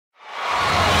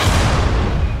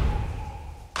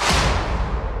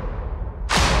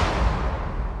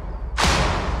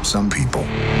Some people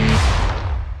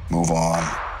move on,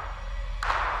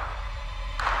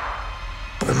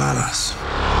 but not us.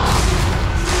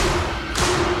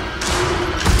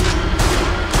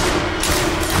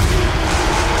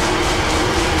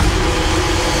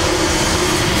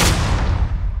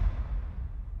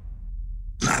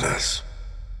 Not us.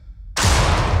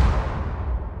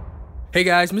 Hey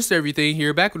guys, Mr. Everything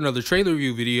here, back with another trailer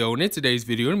review video, and in today's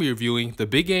video, I'm going to be reviewing the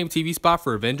big game TV spot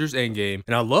for Avengers Endgame.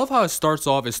 And I love how it starts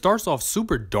off. It starts off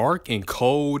super dark and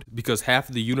cold because half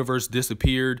of the universe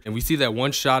disappeared, and we see that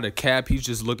one shot of Cap. He's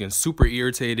just looking super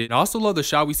irritated. And I also love the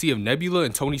shot we see of Nebula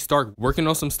and Tony Stark working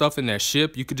on some stuff in that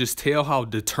ship. You could just tell how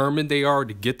determined they are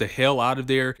to get the hell out of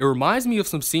there. It reminds me of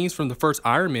some scenes from the first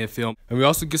Iron Man film, and we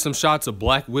also get some shots of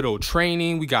Black Widow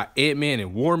training. We got Ant-Man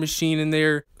and War Machine in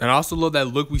there, and I also love that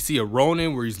look we see of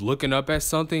Ronan where he's looking up at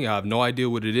something. I have no idea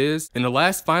what it is. In the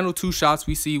last final two shots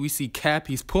we see Cap.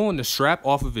 He's pulling the strap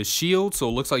off of his shield, so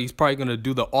it looks like he's probably gonna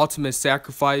do the ultimate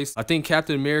sacrifice. I think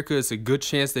Captain America is a good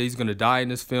chance that he's gonna die in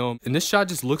this film, and this shot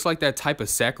just looks like that type of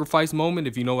sacrifice moment,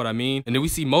 if you know what I mean. And then we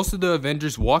see most of the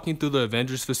Avengers walking through the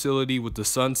Avengers facility with the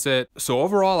sunset. So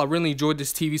overall, I really enjoyed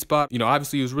this TV spot. You know,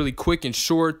 obviously it was really quick and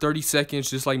short, 30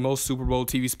 seconds, just like most Super Bowl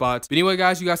TV spots. But anyway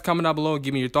guys, you guys comment down below and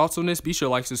give me your thoughts on this. Be sure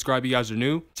to like, subscribe if you guys are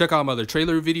new. Check out my other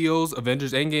trailer videos,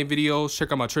 Avengers Endgame videos.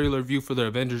 Check out my trailer review for the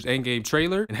Avengers Endgame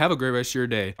trailer, and have a great rest of your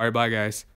day. All right, bye guys.